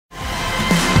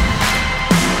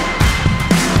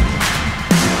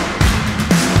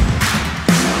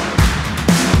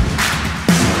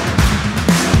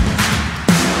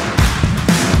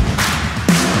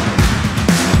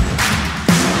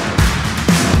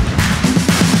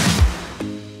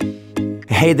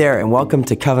Hey there, and welcome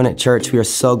to Covenant Church. We are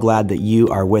so glad that you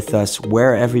are with us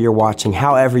wherever you're watching,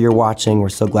 however you're watching. We're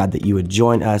so glad that you would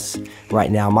join us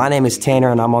right now. My name is Tanner,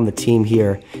 and I'm on the team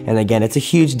here. And again, it's a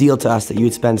huge deal to us that you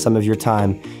would spend some of your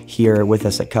time here with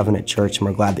us at Covenant Church, and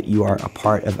we're glad that you are a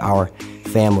part of our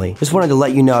family. Just wanted to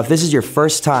let you know, if this is your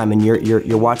first time and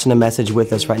you're watching a message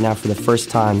with us right now for the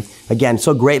first time, again,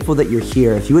 so grateful that you're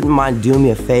here. If you wouldn't mind doing me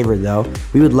a favor though,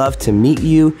 we would love to meet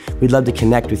you. We'd love to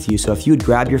connect with you. So if you would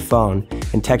grab your phone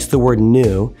and text the word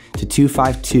new to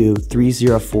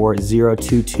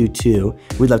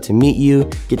 252-304-0222. We'd love to meet you,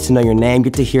 get to know your name,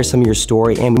 get to hear some of your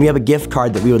story, and we have a gift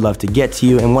card that we would love to get to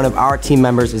you, and one of our team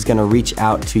members is gonna reach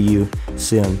out to you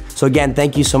soon. So again,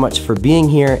 thank you so much for being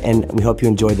here, and we hope you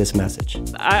enjoyed this message.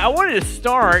 I wanted to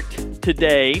start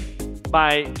today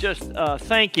by just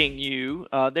thanking you.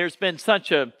 There's been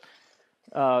such a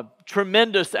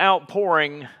tremendous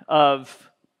outpouring of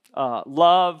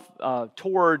love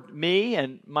toward me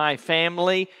and my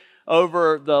family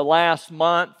over the last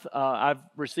month. I've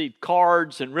received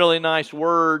cards and really nice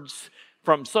words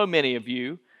from so many of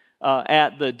you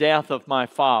at the death of my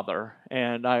father,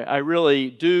 and I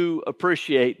really do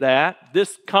appreciate that.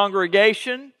 This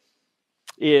congregation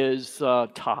is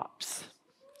tops,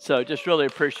 so just really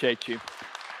appreciate you.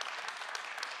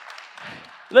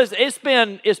 Listen,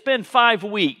 it's been 5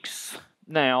 weeks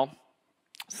now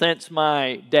since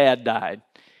my dad died.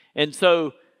 And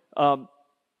so I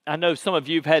know some of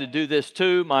you have had to do this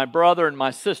too. My brother and my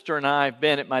sister and I have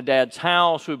been at my dad's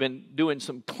house. We've been doing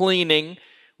some cleaning.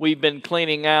 We've been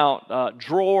cleaning out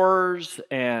drawers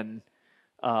and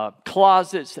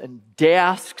closets and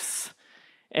desks.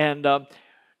 And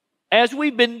as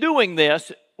we've been doing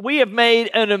this, we have made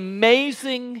an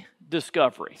amazing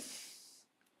discovery.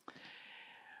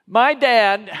 My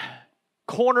dad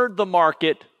cornered the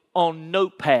market on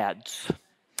notepads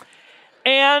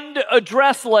and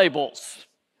address labels.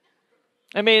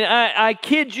 I mean, I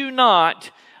kid you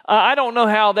not, I don't know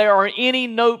how there are any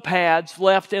notepads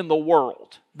left in the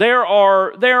world. There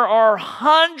are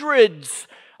hundreds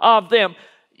of them.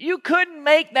 You couldn't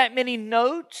make that many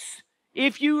notes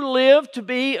if you lived to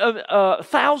be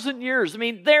 1,000 years. I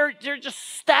mean, they're just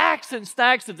stacks and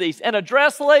stacks of these. And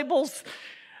address labels,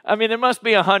 I mean, there must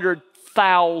be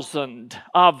 100,000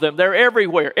 of them. They're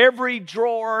everywhere. Every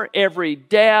drawer, every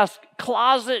desk,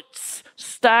 closets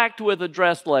stacked with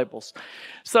address labels.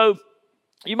 So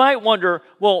you might wonder,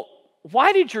 well,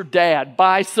 why did your dad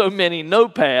buy so many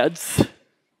notepads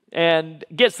and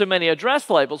get so many address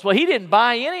labels? Well, he didn't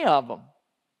buy any of them.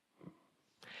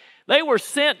 They were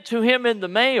sent to him in the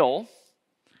mail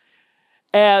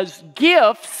as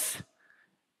gifts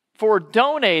for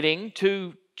donating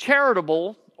to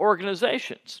charitable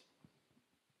organizations.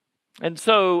 And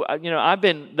so,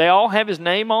 they all have his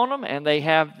name on them, and they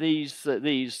have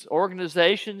these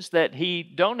organizations that he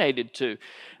donated to.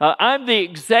 I'm the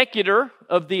executor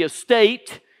of the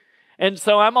estate, and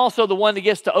so I'm also the one that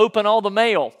gets to open all the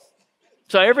mail.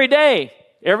 So every day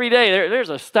there's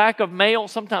a stack of mail.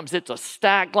 Sometimes it's a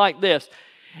stack like this.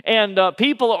 And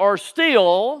people are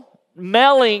still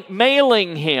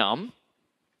mailing him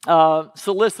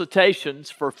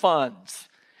solicitations for funds.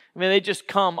 I mean, they just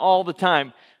come all the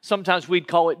time. Sometimes we'd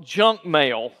call it junk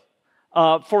mail.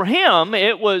 For him,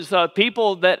 it was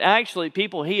people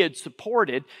he had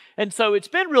supported. And so it's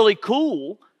been really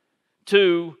cool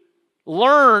to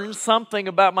learn something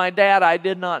about my dad I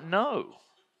did not know.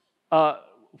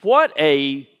 What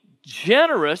a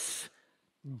generous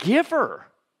giver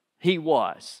he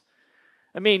was.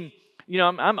 I mean,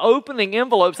 I'm opening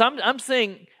envelopes. I'm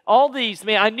seeing all these. I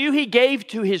mean, I knew he gave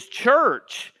to his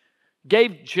church,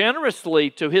 gave generously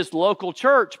to his local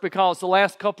church, because the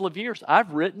last couple of years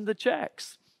I've written the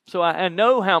checks. So I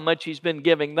know how much he's been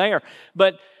giving there.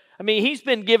 But, I mean, he's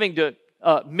been giving to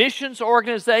missions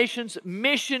organizations,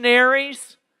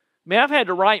 missionaries. I mean, I've had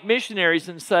to write missionaries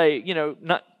and say,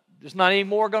 there's not any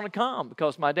more going to come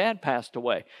because my dad passed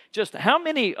away. Just how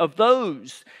many of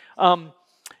those?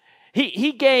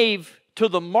 He gave to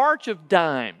the March of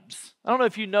Dimes. I don't know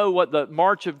if you know what the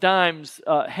March of Dimes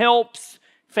helps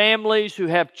families who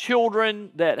have children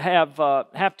that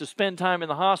have to spend time in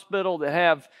the hospital, that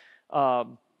have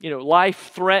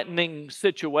life-threatening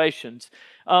situations.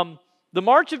 The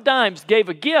March of Dimes gave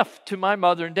a gift to my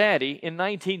mother and daddy in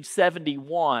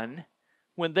 1971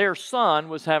 when their son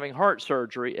was having heart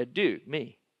surgery at Duke,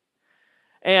 me.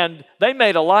 And they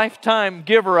made a lifetime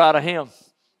giver out of him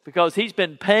because he's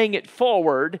been paying it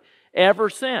forward ever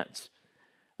since.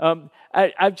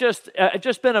 I've just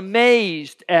been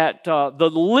amazed at the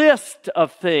list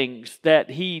of things that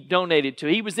he donated to.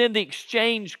 He was in the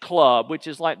Exchange Club, which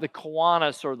is like the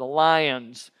Kiwanis or the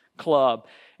Lions club.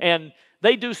 And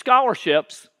they do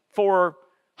scholarships for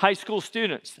high school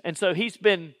students. And so he's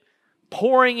been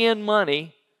pouring in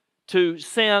money to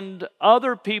send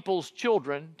other people's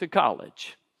children to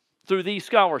college through these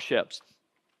scholarships.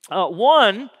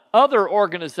 One other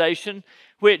organization,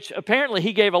 which apparently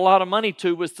he gave a lot of money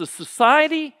to, was the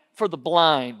Society for the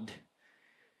Blind.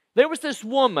 There was this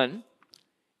woman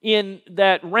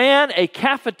that ran a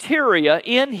cafeteria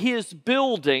in his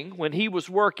building when he was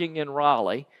working in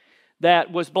Raleigh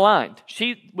that was blind.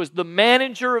 She was the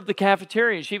manager of the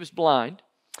cafeteria, and she was blind.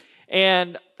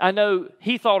 And I know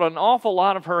he thought an awful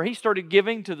lot of her. He started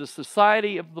giving to the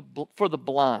Society for the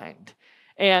Blind.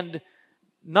 And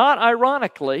not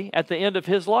ironically, at the end of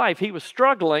his life, he was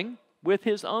struggling with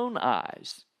his own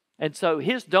eyes. And so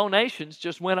his donations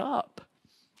just went up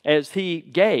as he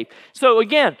gave. So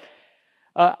again,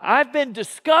 I've been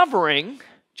discovering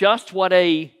just what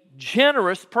a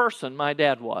generous person my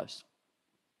dad was.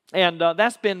 And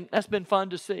that's been fun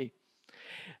to see.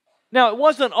 Now, it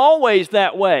wasn't always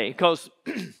that way, because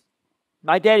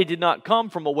my daddy did not come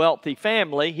from a wealthy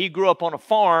family. He grew up on a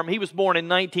farm. He was born in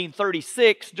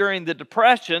 1936 during the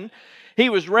Depression. He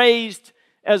was raised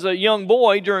as a young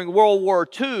boy during World War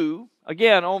II,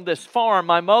 again, on this farm.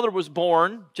 My mother was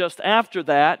born just after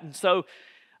that, and so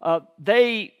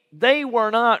they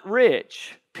were not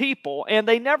rich people, and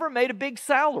they never made a big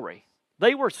salary.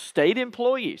 They were state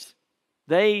employees.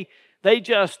 They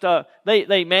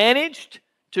managed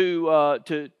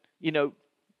to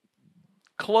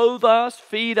clothe us,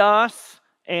 feed us,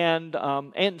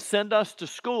 and send us to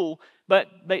school, but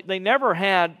they never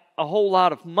had a whole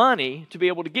lot of money to be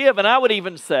able to give. And I would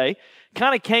even say,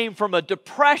 kind of came from a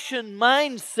Depression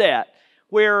mindset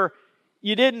where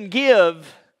you didn't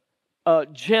give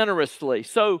generously.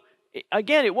 So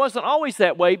again, it wasn't always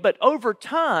that way, but over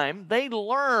time, they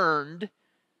learned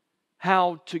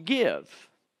how to give.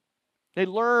 They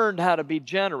learned how to be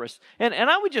generous. And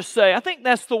I would just say, I think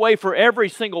that's the way for every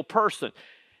single person.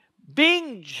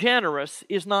 Being generous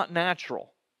is not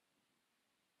natural.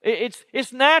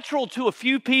 It's natural to a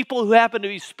few people who happen to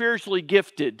be spiritually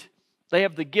gifted. They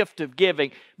have the gift of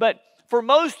giving. But for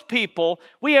most people,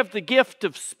 we have the gift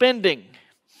of spending,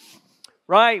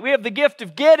 right? We have the gift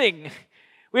of getting.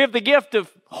 We have the gift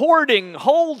of hoarding,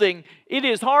 holding. It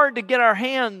is hard to get our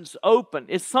hands open.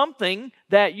 It's something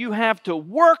that you have to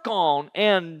work on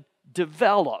and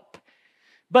develop.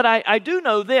 But I do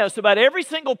know this about every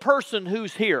single person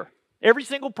who's here, every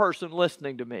single person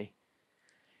listening to me,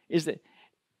 is that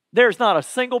there's not a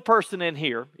single person in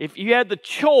here. If you had the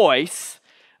choice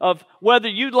of whether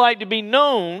you'd like to be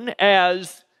known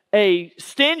as a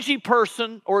stingy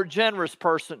person or a generous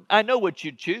person, I know what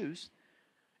you'd choose.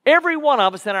 Every one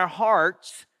of us in our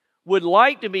hearts would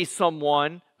like to be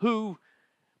someone who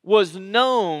was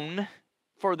known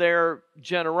for their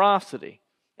generosity.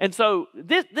 And so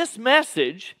this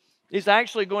message is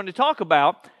actually going to talk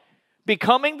about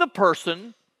becoming the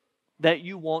person that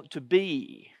you want to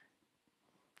be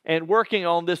and working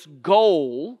on this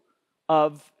goal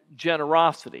of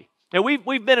generosity. Now,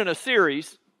 we've been in a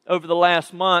series over the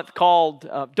last month called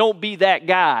Don't Be That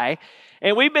Guy,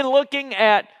 and we've been looking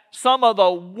at some of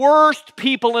the worst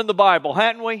people in the Bible,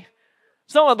 hadn't we?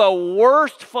 Some of the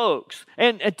worst folks.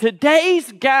 And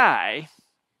today's guy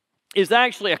is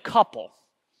actually a couple.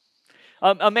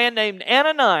 A man named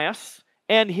Ananias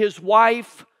and his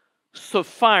wife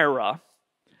Sapphira.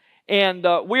 And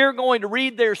we're going to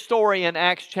read their story in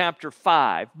Acts chapter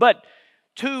 5. But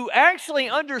to actually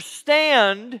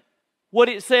understand what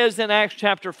it says in Acts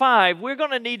chapter 5, we're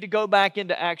going to need to go back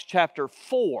into Acts chapter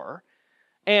 4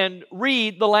 and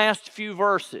read the last few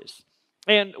verses.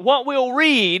 And what we'll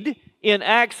read in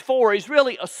Acts 4 is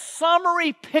really a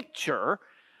summary picture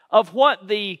of what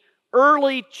the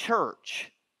early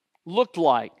church looked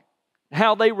like,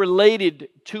 how they related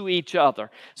to each other.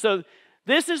 So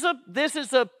this is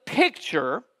a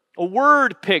picture, a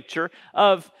word picture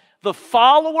of the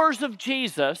followers of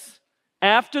Jesus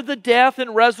after the death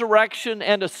and resurrection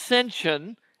and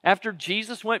ascension, after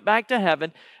Jesus went back to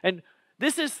heaven. And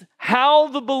this is how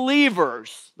the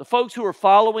believers, the folks who are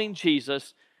following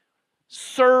Jesus,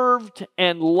 served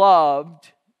and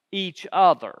loved each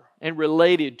other and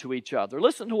related to each other.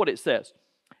 Listen to what it says.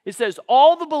 It says,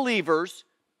 all the believers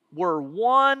were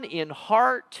one in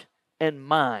heart and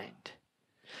mind.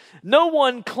 No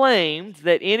one claimed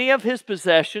that any of his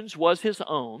possessions was his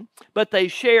own, but they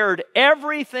shared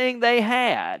everything they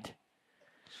had.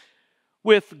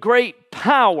 With great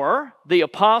power, the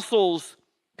apostles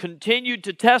continued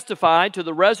to testify to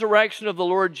the resurrection of the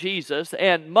Lord Jesus,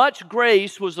 and much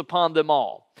grace was upon them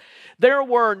all. There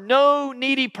were no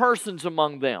needy persons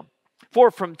among them, For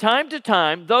from time to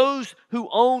time, those who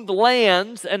owned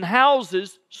lands and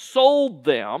houses sold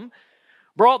them,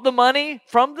 brought the money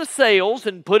from the sales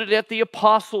and put it at the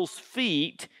apostles'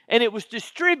 feet, and it was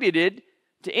distributed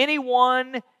to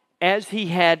anyone as he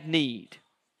had need.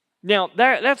 Now,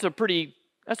 that's a pretty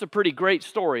great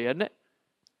story, isn't it?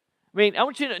 I mean, I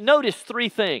want you to notice three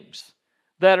things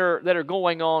that are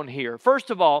going on here. First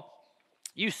of all,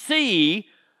 you see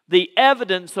the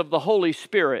evidence of the Holy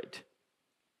Spirit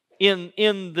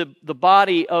in the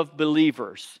body of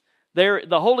believers. The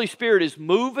Holy Spirit is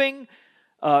moving.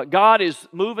 God is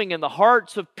moving in the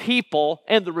hearts of people,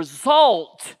 and the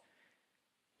result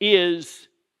is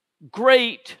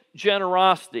great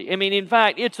generosity. I mean, in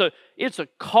fact, it's a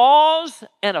cause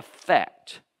and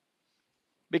effect,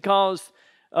 because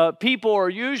people are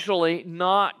usually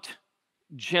not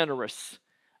generous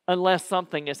unless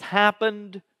something has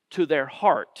happened to their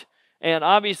heart. And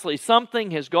obviously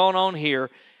something has gone on here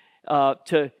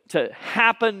to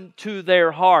happen to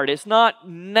their heart. It's not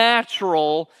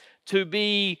natural to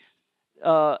be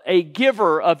a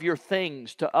giver of your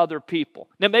things to other people.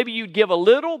 Now, maybe you'd give a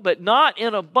little, but not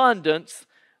in abundance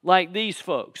like these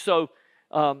folks. So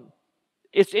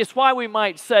it's why we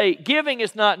might say giving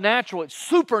is not natural, it's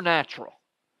supernatural.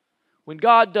 When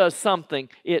God does something,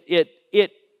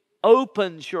 it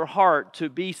opens your heart to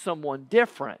be someone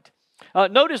different.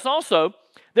 Notice also,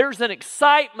 there's an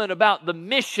excitement about the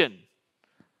mission,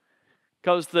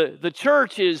 because the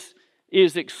church is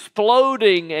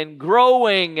exploding and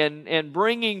growing and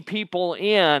bringing people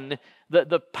in.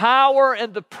 The power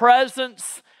and the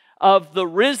presence of the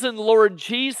risen Lord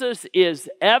Jesus is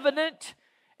evident,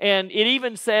 and it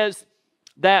even says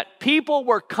that people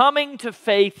were coming to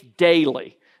faith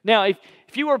daily. Now, if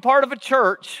you were part of a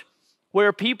church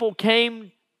where people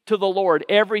came to the Lord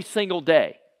every single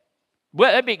day,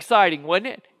 well, that'd be exciting,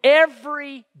 wouldn't it?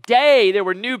 Every day there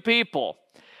were new people.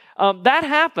 That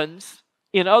happens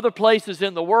in other places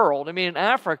in the world. I mean, in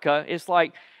Africa, it's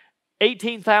like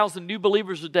 18,000 new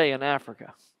believers a day in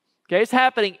Africa. Okay, it's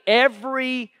happening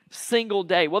every single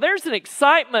day. Well, there's an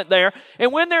excitement there.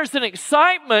 And when there's an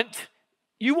excitement,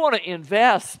 you want to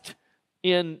invest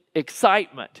in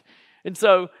excitement. And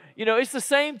so, it's the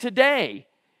same today.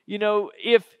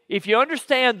 If you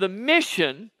understand the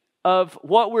mission of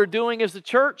what we're doing as a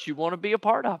church, you want to be a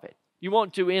part of it. You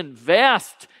want to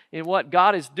invest in what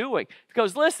God is doing.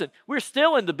 Because listen, we're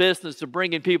still in the business of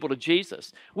bringing people to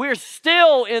Jesus. We're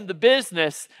still in the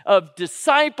business of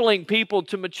discipling people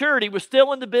to maturity. We're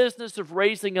still in the business of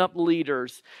raising up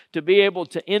leaders to be able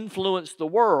to influence the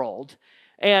world.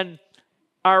 And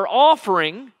our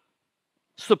offering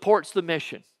supports the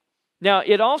mission. Now,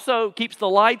 it also keeps the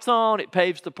lights on, it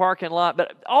paves the parking lot,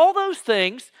 but all those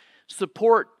things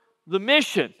support the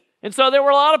mission. And so there were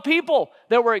a lot of people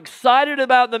that were excited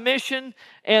about the mission,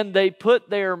 and they put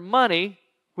their money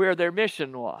where their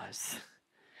mission was.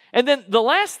 And then the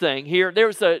last thing here,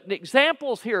 there's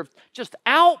examples here of just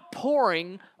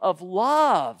outpouring of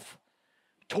love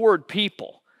toward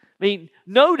people. I mean,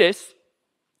 notice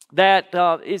that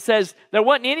it says there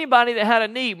wasn't anybody that had a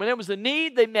need. When there was a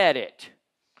need, they met it.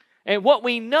 And what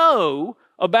we know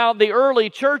about the early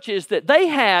church is that they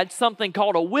had something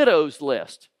called a widow's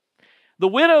list. The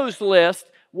widow's list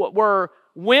were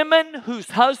women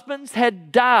whose husbands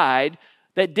had died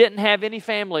that didn't have any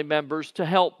family members to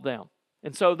help them.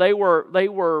 And so they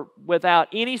were without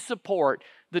any support.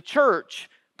 The church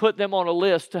put them on a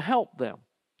list to help them,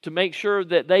 to make sure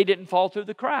that they didn't fall through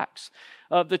the cracks.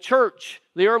 The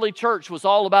early church was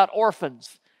all about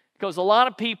orphans, because a lot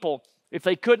of people, if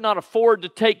they could not afford to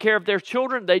take care of their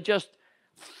children, they just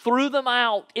threw them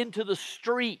out into the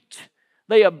street.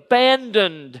 They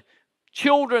abandoned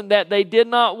children that they did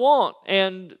not want.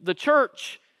 And the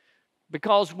church,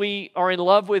 because we are in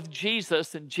love with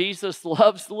Jesus and Jesus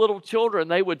loves little children,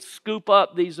 they would scoop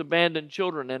up these abandoned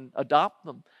children and adopt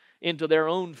them into their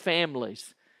own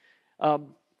families.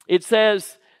 It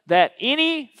says that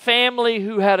any family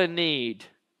who had a need,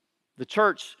 the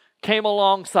church came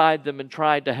alongside them and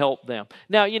tried to help them.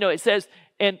 Now, it says,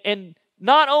 and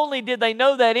not only did they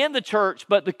know that in the church,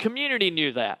 but the community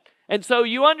knew that. And so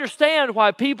you understand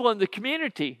why people in the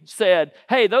community said,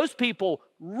 hey, those people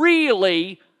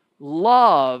really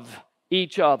love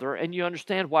each other, and you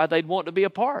understand why they'd want to be a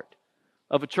part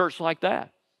of a church like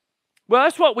that. Well,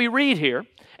 that's what we read here.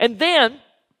 And then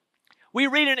we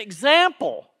read an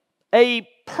example, a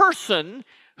person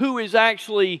who is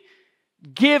actually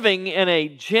giving in a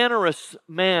generous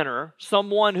manner,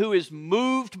 someone who is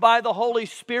moved by the Holy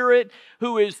Spirit,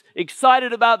 who is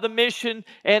excited about the mission,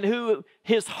 and who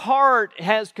his heart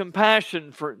has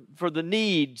compassion for the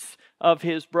needs of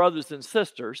his brothers and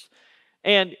sisters.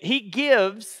 And he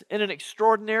gives in an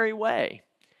extraordinary way.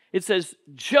 It says,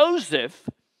 Joseph,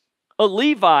 a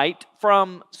Levite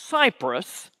from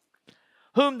Cyprus,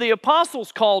 whom the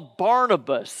apostles called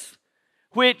Barnabas,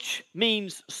 which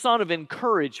means son of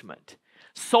encouragement,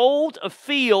 sold a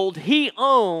field he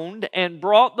owned and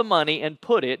brought the money and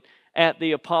put it at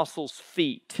the apostles'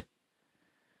 feet.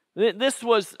 This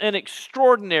was an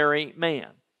extraordinary man.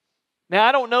 Now,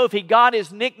 I don't know if he got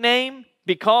his nickname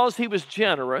because he was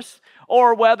generous,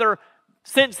 or whether,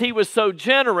 since he was so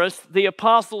generous, the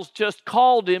apostles just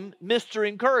called him Mr.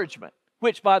 Encouragement,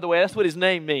 which, by the way, that's what his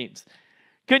name means.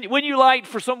 Wouldn't you like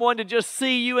for someone to just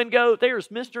see you and go, there's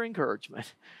Mr.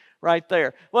 Encouragement right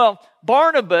there? Well,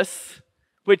 Barnabas,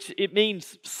 which it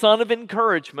means son of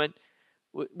encouragement,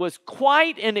 was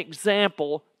quite an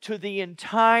example to the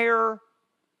entire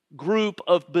group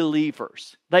of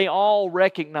believers. They all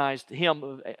recognized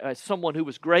him as someone who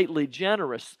was greatly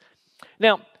generous.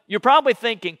 Now, you're probably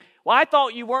thinking, well, I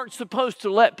thought you weren't supposed to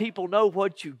let people know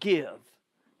what you give.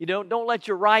 You don't let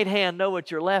your right hand know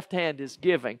what your left hand is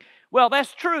giving. Well,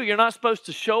 that's true. You're not supposed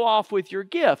to show off with your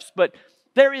gifts, but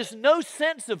there is no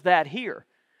sense of that here.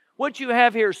 What you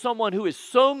have here is someone who is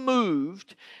so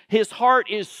moved, his heart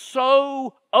is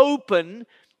so open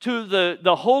to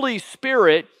the Holy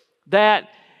Spirit that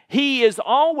he is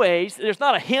always, there's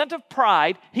not a hint of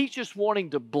pride, he's just wanting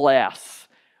to bless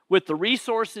with the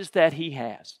resources that he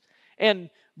has. And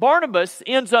Barnabas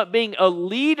ends up being a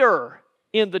leader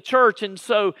in the church, and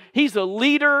so he's a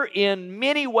leader in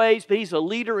many ways, but he's a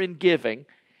leader in giving.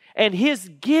 And his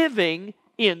giving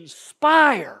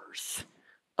inspires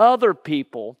other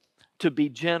people to be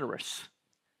generous.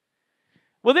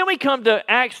 Well, then we come to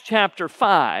Acts chapter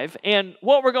 5, and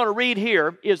what we're going to read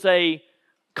here is a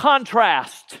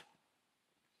contrast.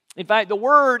 In fact, the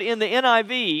word in the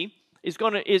NIV is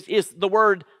the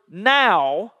word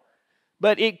now,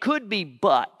 but it could be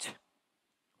but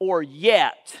or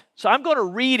yet. So I'm going to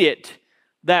read it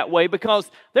that way because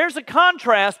there's a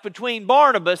contrast between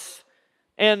Barnabas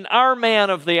and our man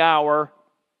of the hour,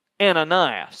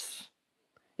 Ananias.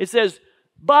 It says,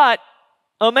 but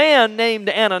a man named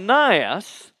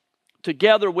Ananias,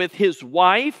 together with his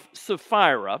wife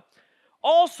Sapphira,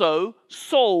 also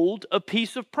sold a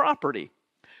piece of property.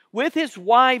 With his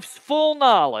wife's full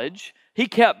knowledge, he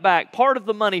kept back part of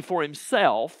the money for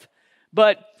himself,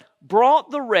 but brought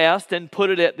the rest and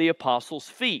put it at the apostles'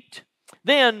 feet.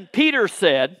 Then Peter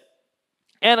said,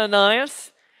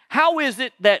 Ananias, how is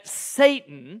it that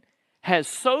Satan has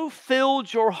so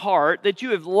filled your heart that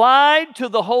you have lied to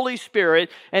the Holy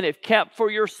Spirit and have kept for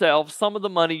yourself some of the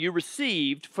money you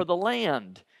received for the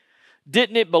land?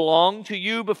 Didn't it belong to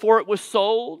you before it was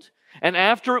sold? And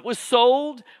after it was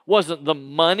sold, wasn't the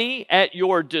money at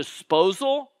your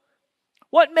disposal?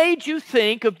 What made you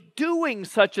think of doing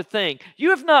such a thing?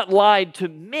 You have not lied to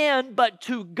men, but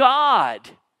to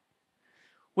God.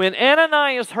 When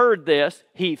Ananias heard this,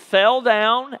 he fell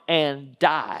down and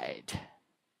died.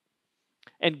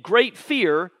 And great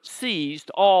fear seized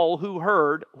all who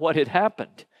heard what had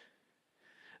happened.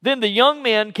 Then the young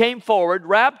men came forward,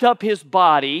 wrapped up his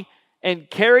body, and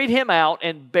carried him out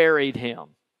and buried him.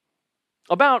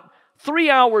 About 3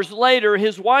 hours later,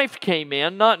 his wife came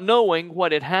in, not knowing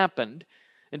what had happened.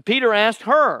 And Peter asked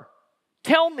her,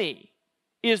 tell me,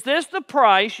 is this the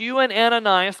price you and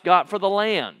Ananias got for the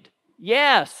land?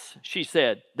 Yes, she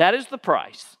said, that is the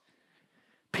price.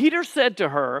 Peter said to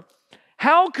her,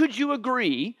 how could you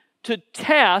agree to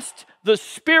test the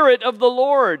Spirit of the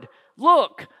Lord?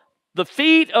 Look, the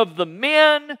feet of the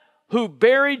men who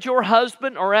buried your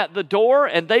husband are at the door,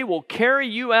 and they will carry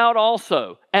you out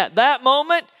also. At that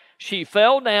moment, she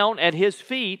fell down at his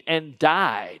feet and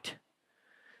died.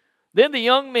 Then the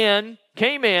young men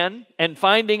came in, and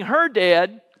finding her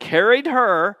dead, carried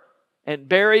her and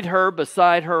buried her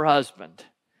beside her husband.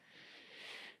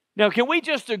 Now, can we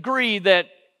just agree that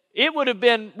it would have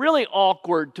been really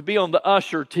awkward to be on the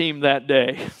usher team that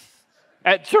day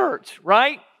at church,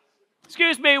 right?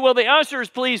 Excuse me, will the ushers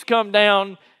please come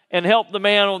down and help the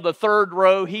man on the third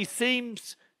row? He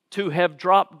seems to have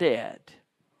dropped dead.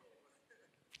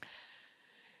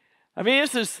 I mean,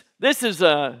 this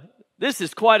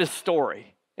is quite a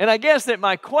story. And I guess that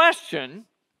my question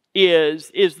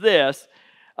is this: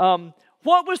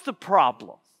 what was the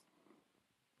problem?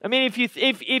 I mean,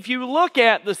 if you look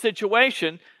at the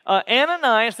situation,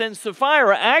 Ananias and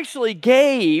Sapphira actually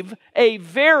gave a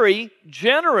very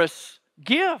generous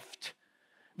gift.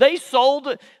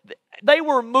 They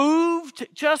were moved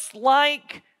just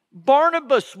like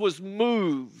Barnabas was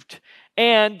moved.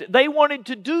 And they wanted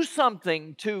to do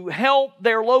something to help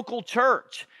their local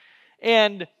church.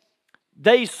 And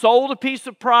they sold a piece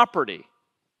of property.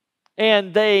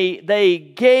 and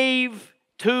they gave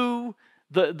to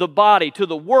the body, to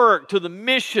the work, to the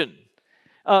mission.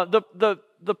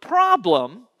 The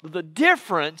problem, the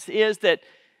difference is that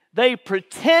they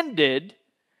pretended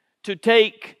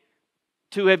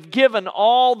to have given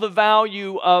all the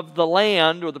value of the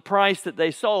land or the price that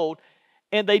they sold,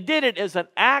 and they did it as an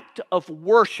act of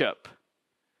worship.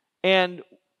 And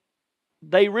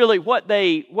they really, what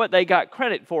they got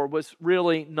credit for was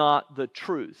really not the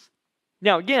truth.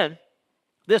 Now again,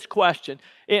 this question,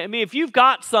 I mean, if you've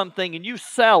got something and you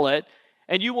sell it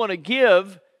and you want to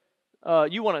give,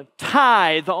 you want to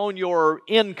tithe on your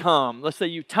income, let's say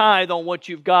you tithe on what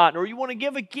you've got, or you want to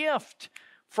give a gift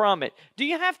from it, do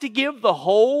you have to give the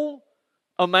whole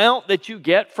amount that you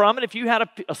get from it? If you had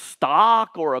a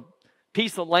stock or a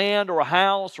piece of land or a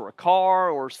house or a car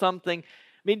or something,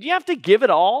 I mean, do you have to give it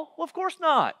all? Well, of course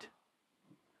not.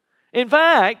 In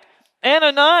fact,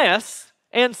 Ananias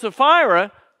and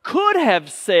Sapphira could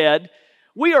have said,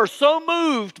 we are so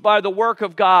moved by the work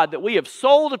of God that we have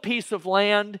sold a piece of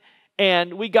land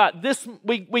and we got this,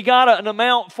 we got an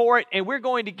amount for it, and we're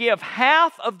going to give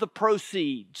half of the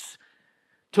proceeds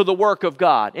to the work of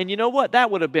God. And you know what?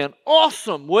 That would have been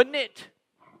awesome, wouldn't it?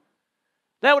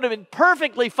 That would have been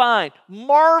perfectly fine,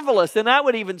 marvelous, and I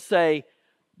would even say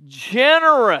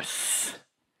generous.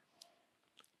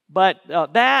 But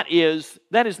that is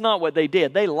not what they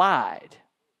did. They lied.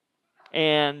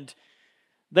 And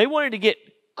they wanted to get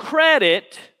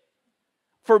credit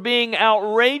for being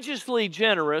outrageously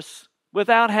generous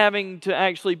without having to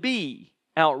actually be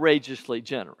outrageously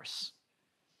generous.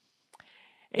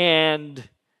 And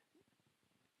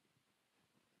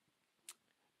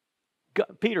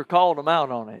Peter called them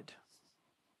out on it.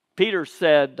 Peter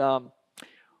said,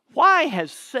 why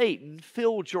has Satan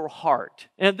filled your heart?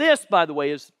 And this, by the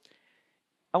way, is,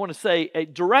 I want to say, a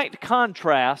direct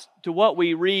contrast to what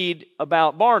we read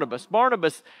about Barnabas.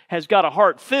 Barnabas has got a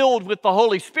heart filled with the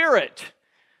Holy Spirit.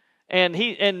 And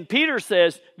Peter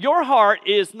says, your heart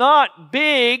is not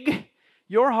big.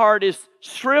 Your heart is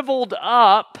shriveled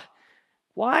up.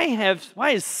 Why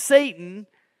has Satan,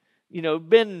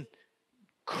 been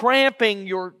cramping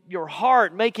your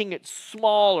heart, making it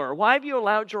smaller? Why have you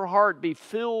allowed your heart be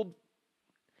filled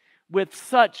with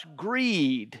such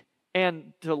greed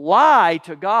and to lie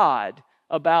to God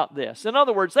about this? In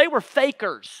other words, they were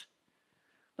fakers.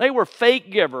 They were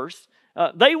fake givers.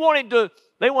 They wanted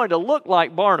to look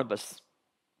like Barnabas.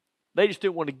 They just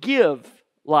didn't want to give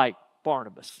like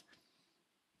Barnabas.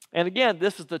 And again,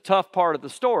 this is the tough part of the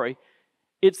story.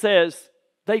 It says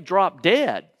they dropped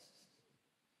dead.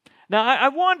 Now, I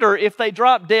wonder if they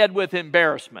dropped dead with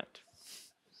embarrassment.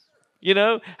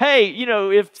 Hey,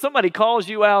 if somebody calls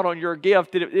you out on your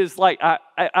gift, it's like,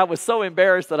 I was so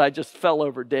embarrassed that I just fell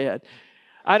over dead.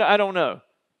 I don't know.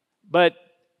 But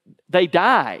they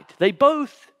died. They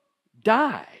both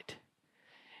died.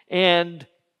 And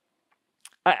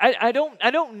I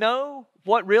don't know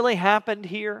what really happened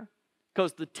here,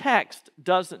 because the text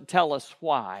doesn't tell us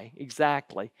why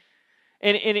exactly.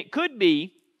 And it could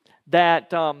be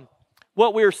that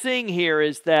what we're seeing here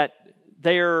is that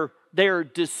their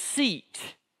deceit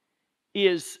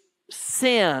is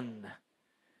sin.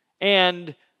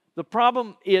 And the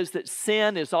problem is that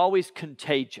sin is always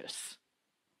contagious.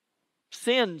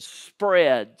 Sin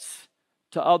spreads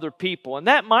to other people. And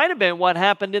that might have been what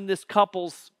happened in this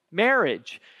couple's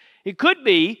marriage. It could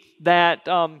be that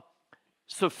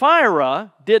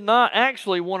Sapphira did not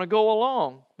actually want to go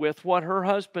along with what her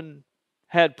husband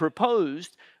had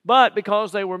proposed, but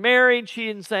because they were married, she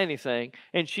didn't say anything,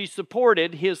 and she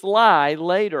supported his lie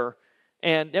later,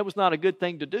 and that was not a good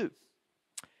thing to do.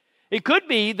 It could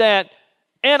be that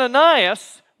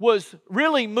Ananias was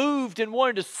really moved and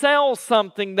wanted to sell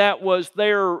something that was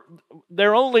their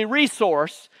only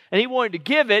resource, and he wanted to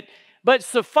give it, but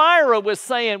Sapphira was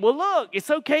saying, well, look,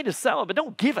 it's okay to sell it, but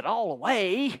don't give it all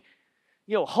away.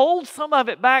 Hold some of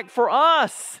it back for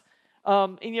us.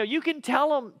 You can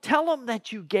tell them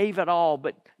that you gave it all,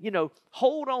 but,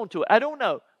 hold on to it. I don't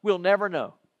know. We'll never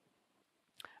know.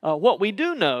 What we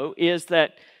do know is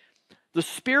that the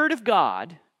Spirit of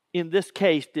God, in this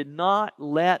case, did not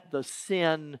let the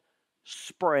sin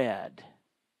spread.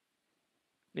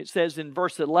 It says in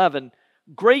verse 11,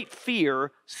 great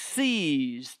fear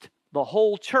seized the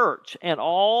whole church and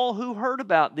all who heard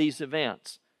about these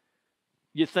events.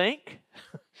 You think?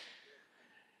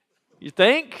 You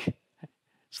think?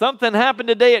 Something happened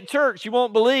today at church. You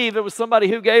won't believe it was somebody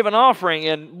who gave an offering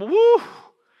and whoo,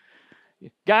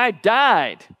 guy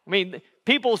died. I mean,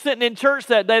 people sitting in church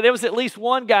that day, there was at least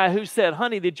one guy who said,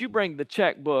 honey, did you bring the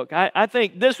checkbook? I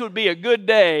think this would be a good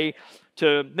day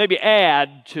to maybe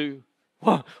add to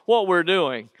what we're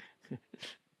doing.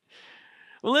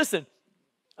 Well, listen,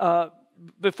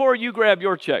 before you grab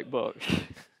your checkbook,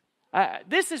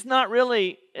 this is not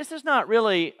really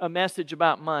a message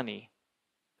about money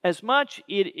as much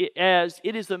as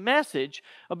it is a message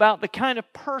about the kind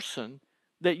of person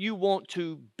that you want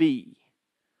to be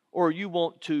or you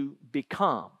want to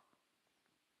become.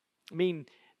 I mean,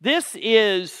 this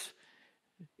is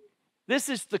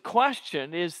the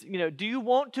question is, do you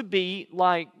want to be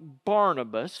like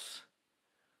Barnabas,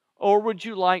 or would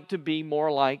you like to be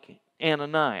more like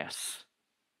Ananias?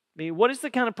 I mean, what is the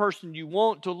kind of person you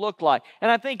want to look like? And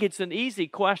I think it's an easy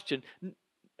question.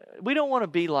 We don't want to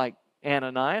be like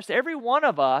Ananias. Every one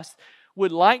of us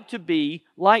would like to be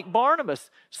like Barnabas,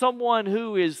 someone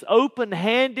who is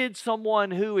open-handed,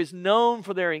 someone who is known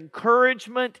for their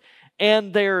encouragement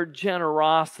and their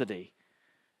generosity.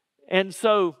 And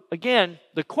so, again,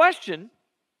 the question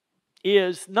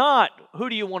is not who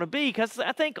do you want to be, because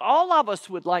I think all of us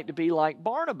would like to be like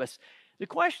Barnabas. The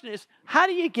question is, how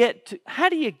do you get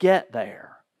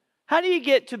there? How do you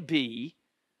get to be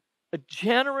a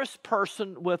generous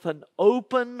person with an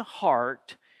open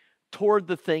heart toward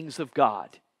the things of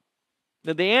God?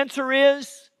 Now, the answer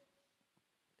is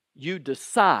you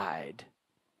decide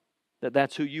that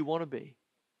that's who you want to be.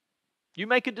 You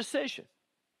make a decision.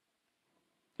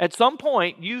 At some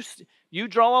point, you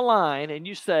draw a line and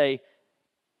you say,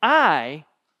 I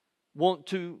want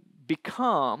to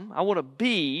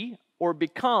be or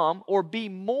become or be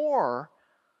more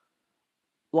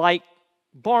like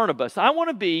Barnabas. I want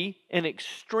to be an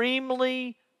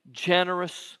extremely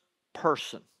generous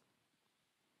person.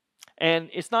 And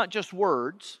it's not just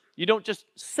words. You don't just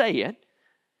say it.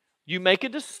 You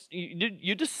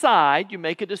decide, you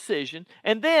make a decision,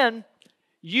 and then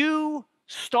you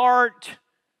start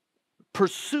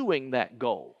pursuing that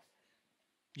goal.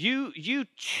 You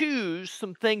choose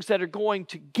some things that are going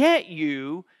to get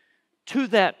you to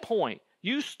that point.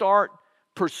 You start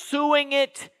pursuing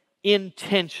it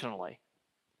intentionally.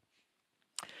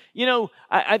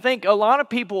 I think a lot of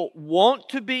people want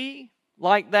to be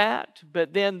like that,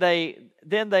 but then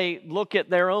they look at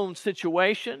their own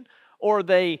situation, or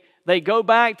they go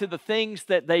back to the things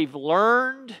that they've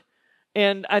learned,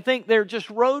 and I think they're just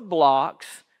roadblocks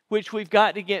which we've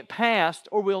got to get past,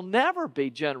 or we'll never be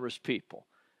generous people.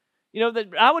 That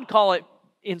I would call it,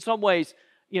 in some ways,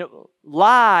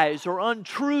 lies or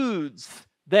untruths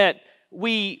that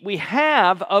we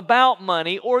have about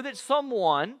money, or that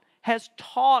someone has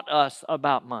taught us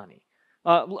about money.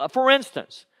 For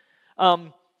instance,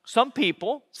 some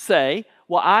people say,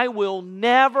 well, I will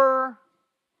never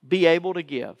be able to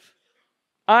give.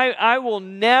 I will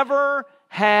never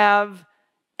have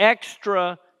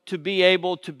extra to be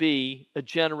able to be a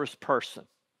generous person.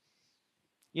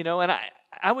 And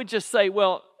I would just say,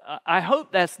 well, I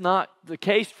hope that's not the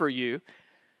case for you.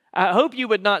 I hope you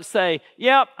would not say,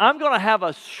 yep, I'm going to have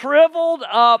a shriveled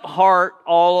up heart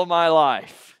all of my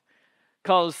life,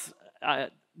 because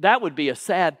that would be a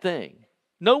sad thing.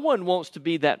 No one wants to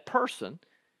be that person.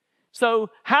 So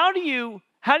how do you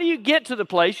get to the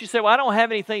place? You say, well, I don't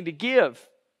have anything to give.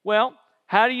 Well,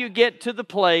 how do you get to the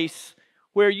place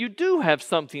where you do have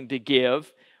something to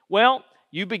give? Well,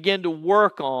 you begin to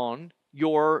work on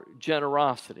your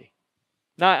generosity.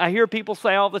 Now, I hear people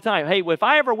say all the time, hey, well, if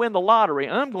I ever win the lottery,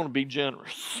 I'm going to be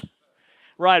generous.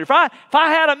 Right? If I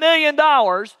had $1 million,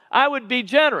 I would be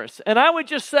generous. And I would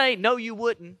just say, no, you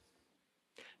wouldn't.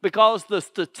 Because the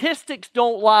statistics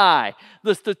don't lie.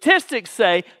 The statistics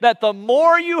say that the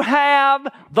more you have,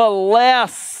 the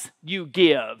less you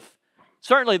give.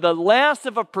 Certainly, the less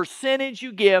of a percentage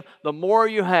you give, the more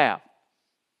you have.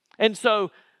 And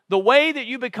so, the way that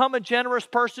you become a generous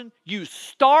person, you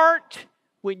start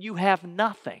when you have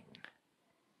nothing.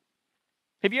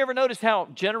 Have you ever noticed how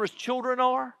generous children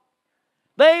are?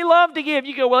 They love to give.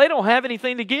 You go, well, they don't have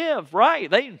anything to give,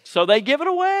 right? So they give it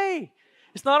away.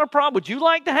 It's not a problem. Would you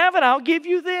like to have it? I'll give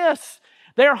you this.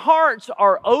 Their hearts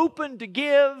are open to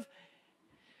give,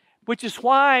 which is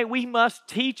why we must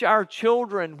teach our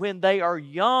children when they are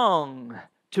young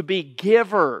to be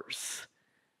givers.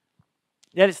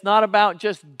 That it's not about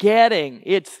just getting.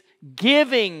 It's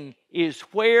giving is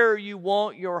where you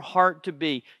want your heart to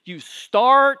be. You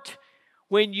start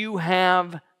when you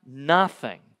have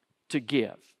nothing to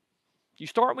give. You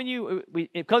start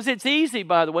because it's easy,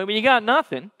 by the way, when you got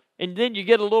nothing, and then you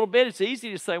get a little bit, it's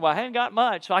easy to say, well, I haven't got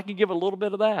much, so I can give a little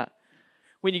bit of that.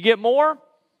 When you get more,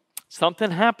 something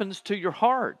happens to your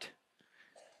heart.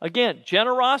 Again,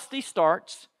 generosity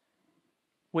starts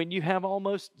when you have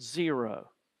almost zero.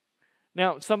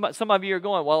 Now, some of you are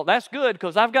going, well, that's good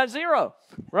because I've got zero,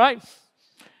 right?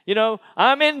 You know,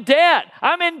 I'm in debt.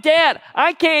 I'm in debt.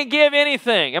 I can't give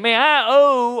anything. I mean, I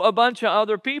owe a bunch of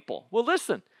other people. Well,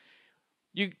 listen,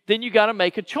 then you got to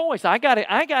make a choice. I got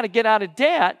to get out of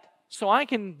debt so I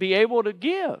can be able to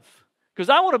give, because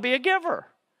I want to be a giver.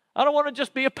 I don't want to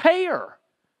just be a payer,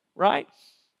 right?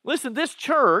 Listen, this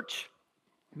church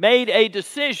made a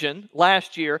decision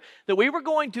last year that we were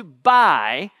going to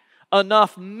buy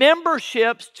enough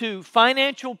memberships to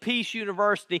Financial Peace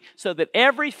University so that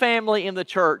every family in the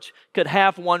church could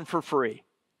have one for free.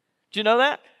 Do you know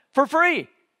that? For free.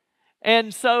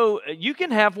 And so you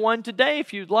can have one today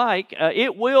if you'd like.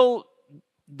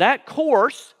 That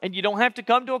course, and you don't have to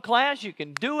come to a class. You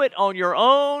can do it on your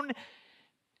own.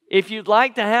 If you'd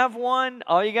like to have one,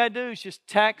 all you got to do is just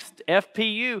text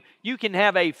FPU. You can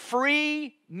have a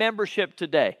free membership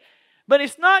today. But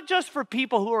it's not just for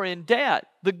people who are in debt.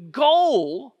 The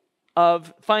goal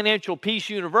of Financial Peace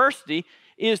University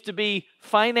is to be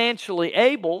financially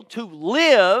able to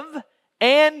live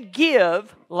and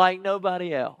give like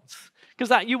nobody else.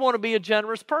 Because you want to be a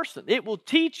generous person. It will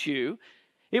teach you,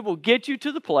 it will get you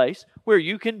to the place where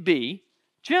you can be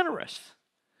generous.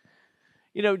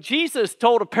 You know, Jesus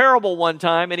told a parable one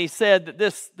time, and he said that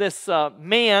this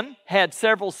man had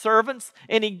several servants,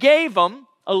 and he gave them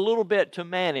a little bit to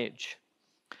manage.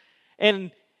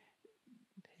 And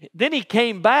then he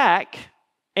came back,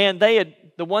 and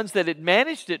the ones that had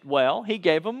managed it well, he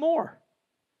gave them more.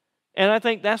 And I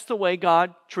think that's the way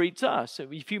God treats us.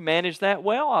 If you manage that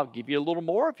well, I'll give you a little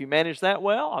more. If you manage that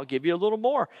well, I'll give you a little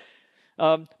more.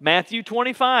 Matthew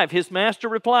 25, his master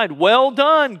replied, "Well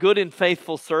done, good and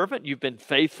faithful servant. You've been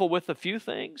faithful with a few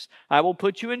things. I will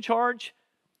put you in charge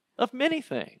of many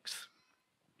things."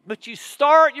 But you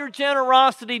start your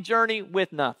generosity journey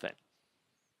with nothing.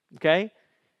 Okay?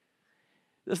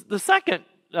 The second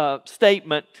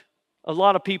statement a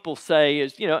lot of people say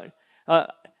is,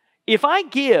 if I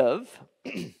give,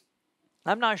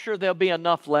 I'm not sure there'll be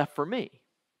enough left for me.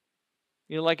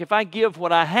 Like if I give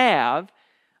what I have,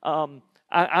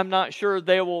 I'm not sure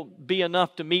there will be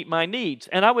enough to meet my needs.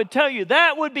 And I would tell you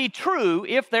that would be true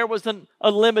if there was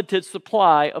a limited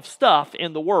supply of stuff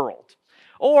in the world.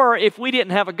 Or if we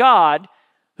didn't have a God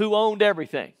who owned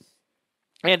everything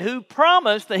and who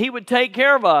promised that he would take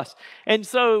care of us. And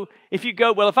so if you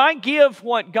go, well, if I give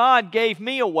what God gave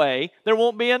me away, there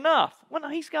won't be enough. Well, no,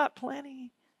 he's got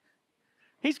plenty.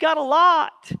 He's got a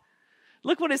lot.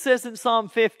 Look what it says in Psalm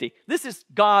 50. This is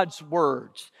God's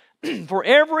words. "For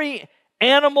every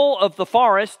animal of the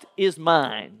forest is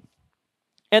mine,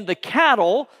 and the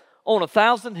cattle on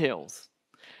 1,000 hills.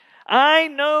 I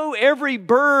know every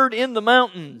bird in the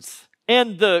mountains,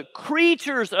 and the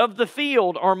creatures of the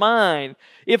field are mine.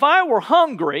 If I were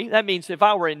hungry," that means if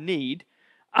I were in need,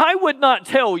 "I would not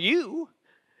tell you,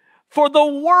 for the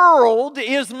world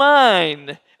is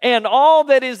mine, and all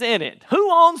that is in it."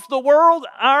 Who owns the world?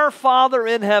 Our Father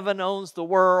in heaven owns the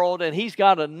world, and he's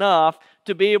got enough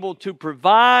to be able to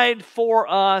provide for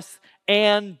us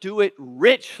and do it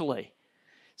richly.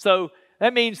 So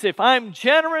that means if I'm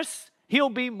generous, he'll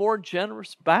be more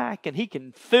generous back, and he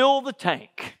can fill the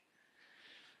tank.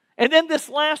 And then this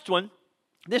last one,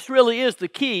 this really is the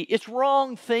key. It's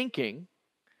wrong thinking,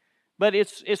 but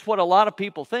it's what a lot of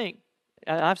people think.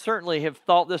 I certainly have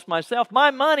thought this myself. My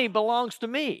money belongs to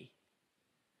me.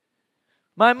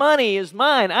 My money is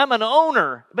mine. I'm an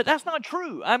owner. But that's not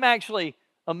true. I'm actually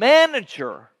a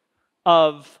manager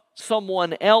of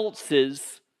someone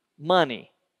else's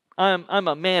money. I'm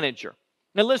a manager.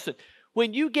 Now listen,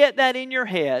 when you get that in your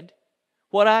head,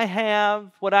 what I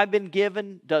have, what I've been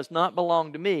given, does not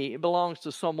belong to me. It belongs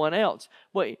to someone else.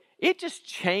 Well, it just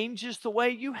changes the way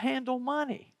you handle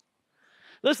money.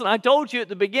 Listen, I told you at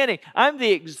the beginning, I'm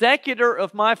the executor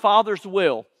of my Father's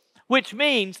will, which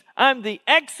means I'm the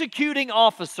executing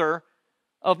officer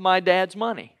of my dad's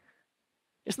money.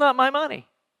 It's not my money.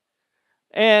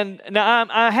 And now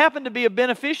I happen to be a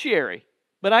beneficiary,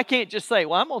 but I can't just say,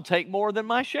 well, I'm going to take more than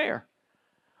my share.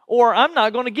 Or I'm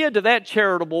not going to give to that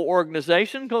charitable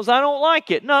organization because I don't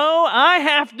like it. No, I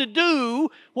have to do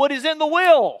what is in the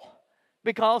will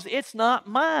because it's not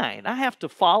mine. I have to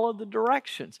follow the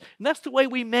directions. And that's the way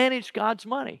we manage God's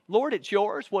money. Lord, it's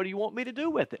yours. What do you want me to do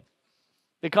with it?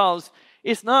 Because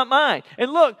it's not mine.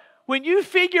 And look, when you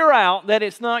figure out that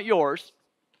it's not yours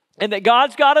and that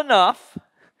God's got enough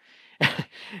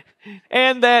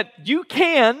and that you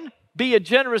can be a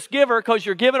generous giver because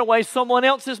you're giving away someone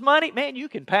else's money, man, you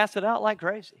can pass it out like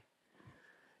crazy.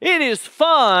 It is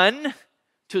fun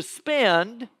to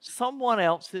spend someone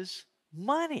else's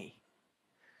money.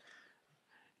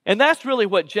 And that's really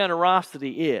what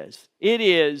generosity is. It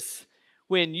is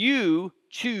when you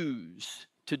choose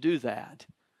to do that.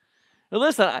 Now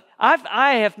listen,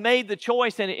 I have made the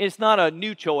choice, and it's not a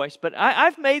new choice, but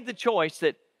I've made the choice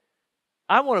that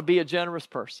I want to be a generous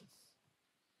person.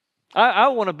 I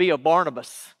want to be a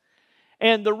Barnabas.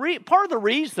 And part of the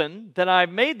reason that I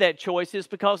made that choice is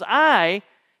because I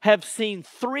have seen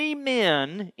 3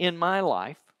 men in my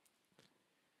life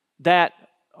that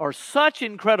are such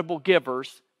incredible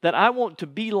givers that I want to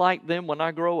be like them when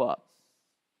I grow up.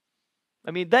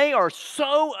 I mean, they are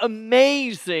so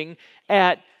amazing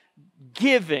at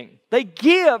giving. They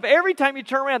give. Every time you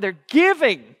turn around, they're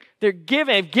giving. They're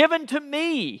giving. They've given to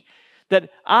me that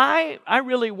I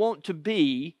really want to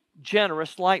be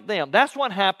generous like them. That's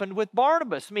what happened with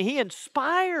Barnabas. I mean, he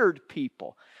inspired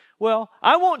people. Well,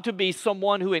 I want to be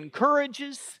someone who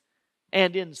encourages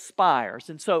and inspires.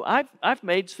 And so I've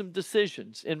made some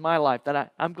decisions in my life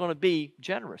that I'm going to be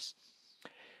generous.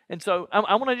 And so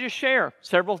I want to just share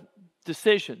several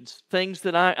decisions, things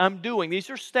that I'm doing. These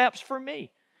are steps for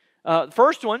me. The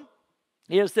first one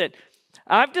is that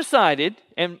I've decided,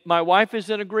 and my wife is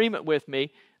in agreement with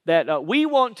me, that we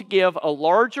want to give a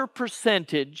larger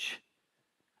percentage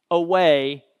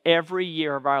away every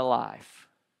year of our life.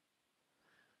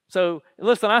 So,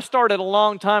 listen, I started a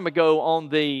long time ago on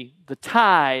the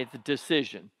tithe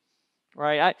decision,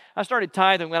 right? I started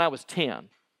tithing when I was 10,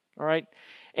 all right?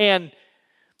 And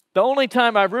the only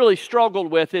time I've really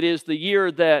struggled with it is the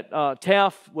year that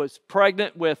Tef was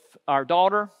pregnant with our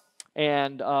daughter,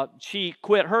 and she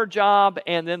quit her job,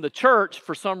 and then the church,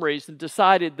 for some reason,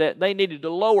 decided that they needed to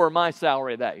lower my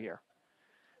salary that year.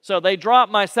 So they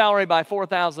dropped my salary by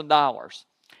 $4,000.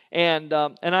 And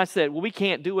I said, well, we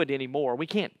can't do it anymore. We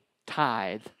can't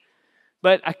tithe.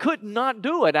 But I could not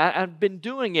do it. I've been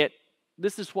doing it.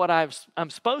 This is what I'm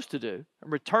supposed to do.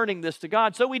 I'm returning this to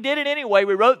God. So we did it anyway.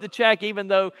 We wrote the check even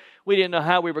though we didn't know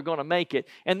how we were going to make it.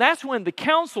 And that's when the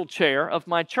council chair of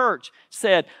my church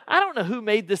said, I don't know who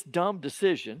made this dumb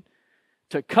decision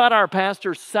to cut our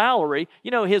pastor's salary.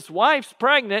 You know, his wife's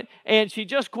pregnant and she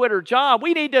just quit her job.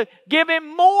 We need to give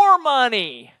him more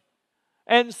money.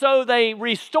 And so they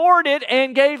restored it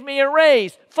and gave me a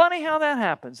raise. Funny how that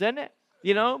happens, isn't it?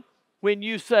 You know, when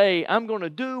you say, I'm going to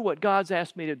do what God's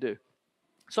asked me to do.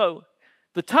 So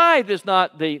the tithe is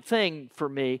not the thing for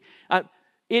me.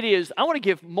 It is, I want to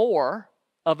give more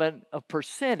of a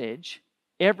percentage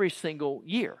every single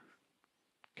year.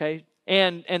 Okay?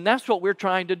 And that's what we're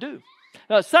trying to do.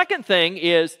 Now, the second thing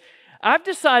is, I've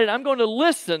decided I'm going to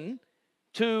listen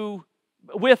to,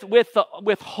 with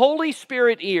Holy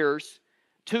Spirit ears,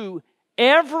 to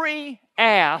every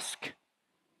ask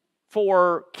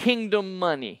for kingdom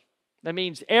money. That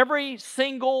means every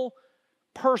single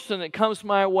person that comes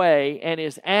my way and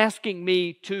is asking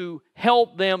me to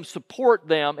help them, support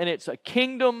them, and it's a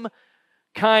kingdom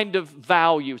kind of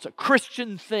value. It's a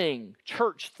Christian thing,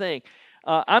 church thing.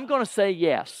 I'm going to say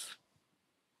yes.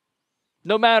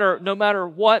 No matter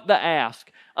what the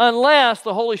ask, unless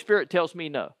the Holy Spirit tells me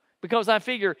no. Because I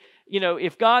figure, you know,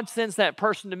 if God sends that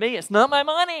person to me, it's not my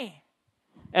money.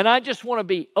 And I just want to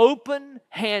be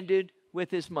open-handed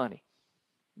with His money.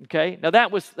 Okay? Now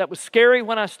that was scary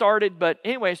when I started, but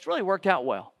anyway, it's really worked out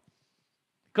well.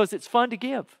 Because it's fun to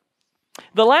give.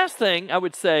 The last thing I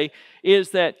would say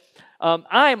is that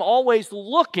I am always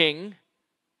looking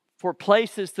for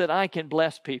places that I can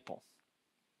bless people.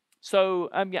 So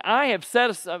I have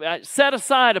set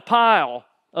aside a pile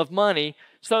of money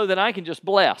so that I can just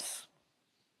bless.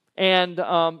 And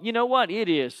you know what? It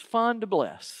is fun to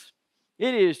bless.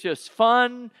 It is just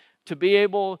fun to be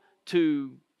able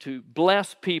to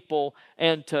bless people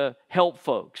and to help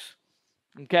folks.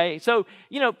 Okay? So,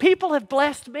 you know, people have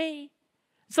blessed me.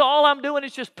 So all I'm doing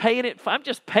is just paying it. I'm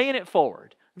just paying it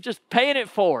forward. I'm just paying it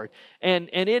forward. And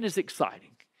it is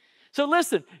exciting. So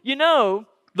listen, you know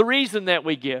the reason that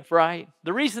we give, right?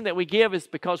 The reason that we give is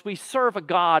because we serve a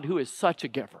God who is such a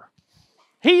giver.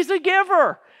 He's a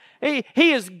giver.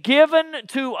 He is given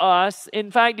to us. In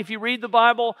fact, if you read the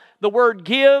Bible, the word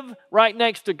give right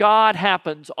next to God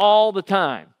happens all the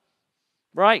time.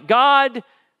 Right? God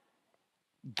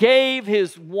gave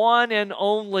His one and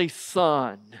only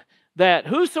Son, that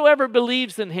whosoever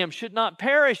believes in Him should not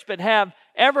perish but have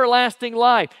everlasting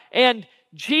life. And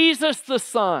Jesus the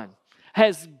Son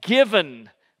has given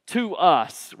to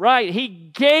us, right? He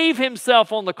gave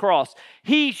Himself on the cross.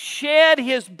 He shed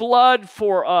His blood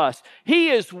for us. He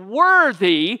is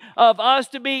worthy of us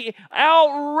to be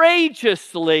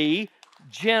outrageously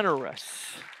generous.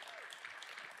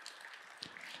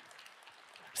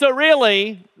 So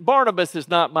really, Barnabas is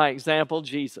not my example.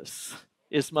 Jesus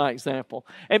is my example.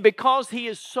 And because He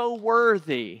is so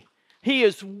worthy, He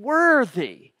is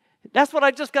worthy. That's what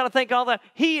I just got to think all that.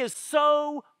 He is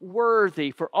so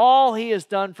worthy for all He has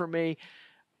done for me.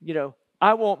 You know,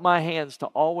 I want my hands to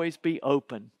always be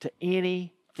open to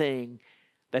anything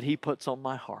that He puts on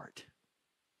my heart.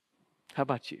 How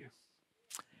about you?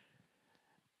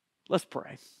 Let's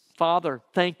pray. Father,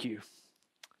 thank you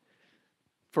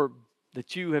for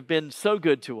that you have been so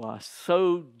good to us,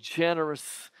 so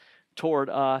generous toward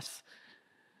us.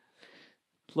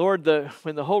 Lord,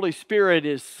 when the Holy Spirit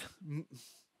is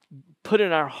put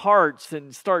in our hearts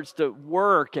and starts to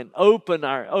work and open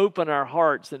our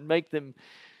hearts and make them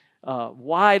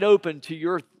wide open to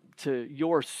your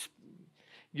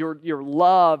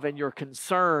love and your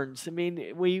concerns. I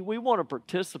mean, we want to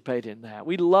participate in that.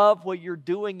 We love what you're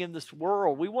doing in this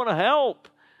world. We want to help.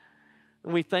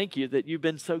 And we thank you that you've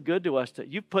been so good to us, that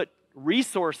you've put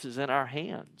resources in our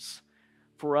hands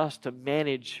for us to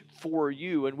manage for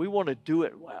you, and we want to do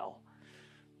it well.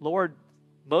 Lord,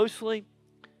 mostly,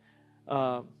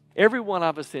 every one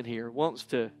of us in here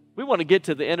we want to get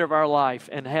to the end of our life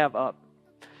and have a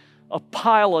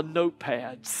pile of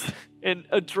notepads and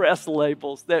address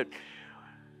labels that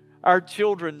our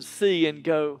children see and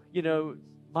go,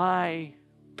 my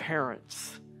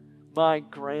parents, my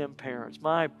grandparents,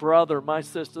 my brother, my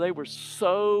sister, they were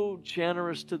so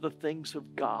generous to the things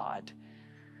of God.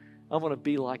 I want to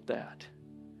be like that.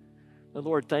 And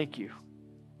Lord, thank you.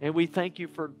 And we thank you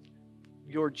for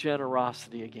your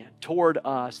generosity again toward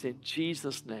us in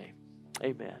Jesus' name.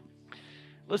 Amen.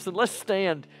 Listen, let's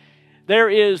stand. There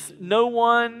is no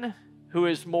one who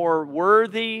is more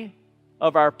worthy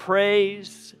of our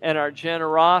praise and our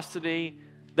generosity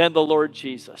than the Lord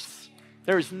Jesus.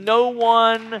 There's no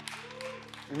one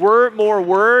more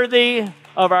worthy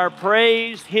of our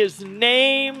praise. His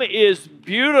name is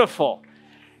beautiful.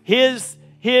 His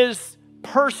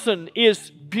person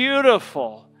is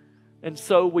beautiful. And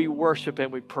so we worship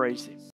and we praise Him.